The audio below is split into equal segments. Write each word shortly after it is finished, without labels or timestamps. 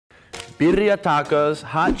Birria tacos,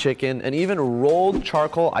 hot chicken, and even rolled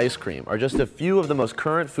charcoal ice cream are just a few of the most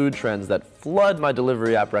current food trends that flood my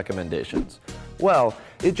delivery app recommendations. Well,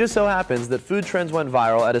 it just so happens that food trends went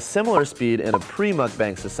viral at a similar speed in a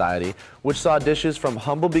pre-mukbang society, which saw dishes from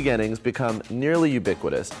humble beginnings become nearly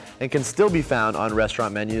ubiquitous and can still be found on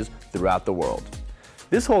restaurant menus throughout the world.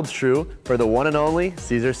 This holds true for the one and only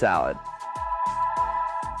Caesar salad.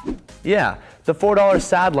 Yeah, the $4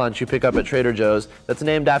 sad lunch you pick up at Trader Joe's that's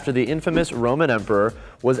named after the infamous Roman emperor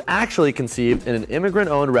was actually conceived in an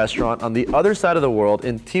immigrant-owned restaurant on the other side of the world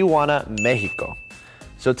in Tijuana, Mexico.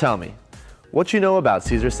 So tell me, what you know about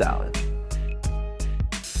Caesar salad?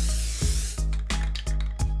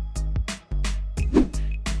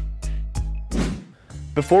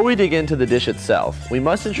 Before we dig into the dish itself, we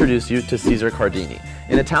must introduce you to Cesar Cardini,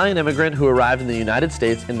 an Italian immigrant who arrived in the United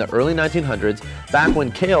States in the early 1900s, back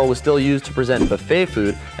when kale was still used to present buffet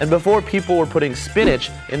food and before people were putting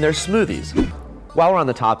spinach in their smoothies. While we're on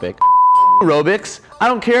the topic, aerobics, I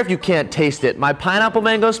don't care if you can't taste it. My pineapple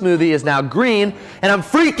mango smoothie is now green and I'm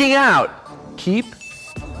freaking out. Keep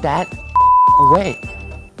that away.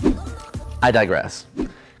 I digress.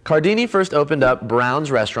 Cardini first opened up Brown's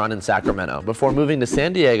restaurant in Sacramento before moving to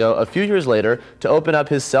San Diego a few years later to open up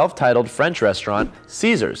his self-titled French restaurant,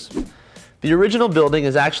 Caesar's. The original building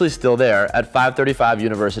is actually still there at 535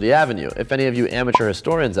 University Avenue, if any of you amateur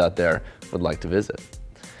historians out there would like to visit.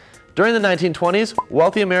 During the 1920s,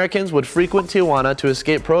 wealthy Americans would frequent Tijuana to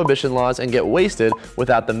escape prohibition laws and get wasted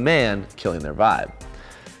without the man killing their vibe.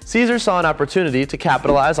 Caesar saw an opportunity to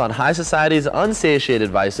capitalize on high society's unsatiated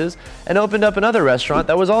vices and opened up another restaurant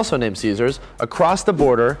that was also named Caesar's across the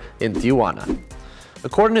border in Tijuana.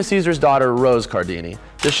 According to Caesar's daughter, Rose Cardini,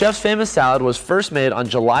 the chef's famous salad was first made on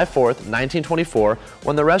July 4th, 1924,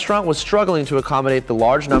 when the restaurant was struggling to accommodate the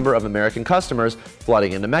large number of American customers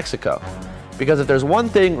flooding into Mexico. Because if there's one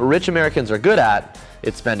thing rich Americans are good at,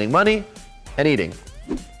 it's spending money and eating.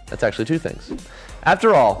 That's actually two things.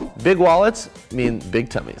 After all, big wallets mean big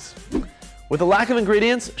tummies. With a lack of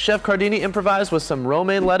ingredients, Chef Cardini improvised with some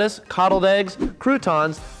romaine lettuce, coddled eggs,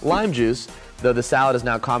 croutons, lime juice, though the salad is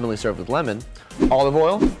now commonly served with lemon, olive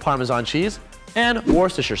oil, Parmesan cheese, and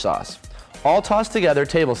Worcestershire sauce, all tossed together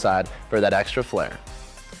tableside for that extra flair.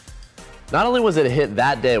 Not only was it a hit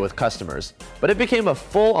that day with customers, but it became a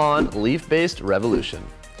full-on leaf-based revolution.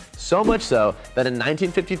 So much so that in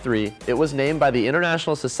 1953, it was named by the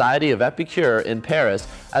International Society of Epicure in Paris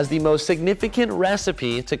as the most significant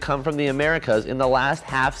recipe to come from the Americas in the last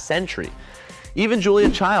half-century. Even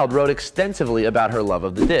Julia Child wrote extensively about her love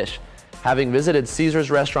of the dish, having visited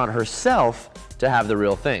Caesar's restaurant herself to have the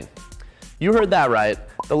real thing. You heard that right.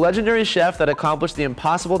 The legendary chef that accomplished the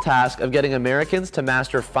impossible task of getting Americans to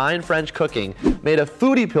master fine French cooking made a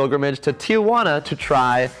foodie pilgrimage to Tijuana to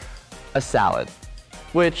try a salad.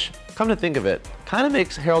 Which, come to think of it, kind of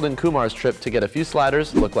makes Harold and Kumar's trip to get a few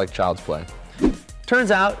sliders look like child's play.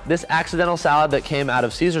 Turns out, this accidental salad that came out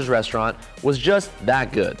of Caesar's restaurant was just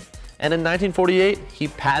that good. And in 1948, he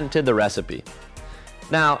patented the recipe.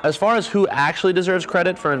 Now, as far as who actually deserves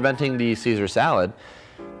credit for inventing the Caesar salad,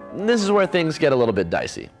 this is where things get a little bit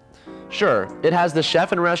dicey. Sure, it has the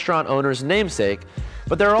chef and restaurant owner's namesake,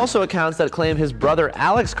 but there are also accounts that claim his brother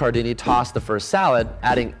Alex Cardini tossed the first salad,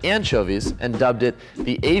 adding anchovies, and dubbed it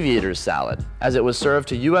the aviator's salad, as it was served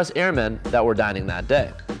to U.S. airmen that were dining that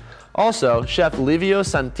day. Also, Chef Livio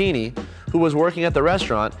Santini, who was working at the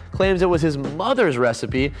restaurant, claims it was his mother's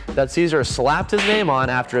recipe that Caesar slapped his name on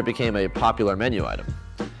after it became a popular menu item.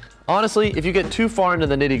 Honestly, if you get too far into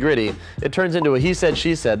the nitty-gritty, it turns into a he said,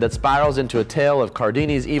 she said that spirals into a tale of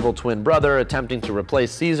Cardini's evil twin brother attempting to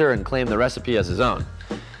replace Caesar and claim the recipe as his own.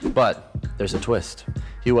 But there's a twist.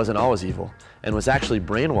 He wasn't always evil, and was actually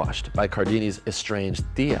brainwashed by Cardini's estranged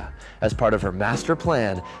Tia as part of her master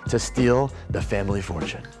plan to steal the family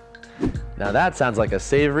fortune. Now that sounds like a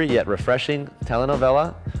savory yet refreshing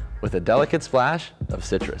telenovela with a delicate splash of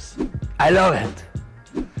citrus. I love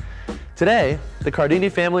it! Today, the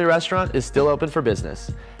Cardini family restaurant is still open for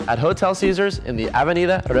business at Hotel Caesars in the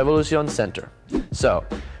Avenida Revolucion Center. So,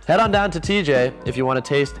 head on down to TJ if you want to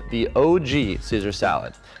taste the OG Caesar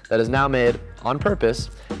salad that is now made on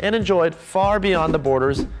purpose and enjoyed far beyond the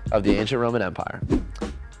borders of the ancient Roman Empire.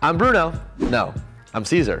 I'm Bruno. No, I'm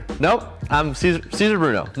Caesar. Nope, I'm Caesar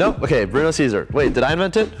Bruno. Nope, okay, Bruno Caesar. Wait, did I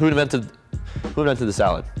invent it? Who invented the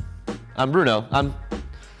salad? I'm Bruno.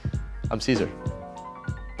 I'm Caesar.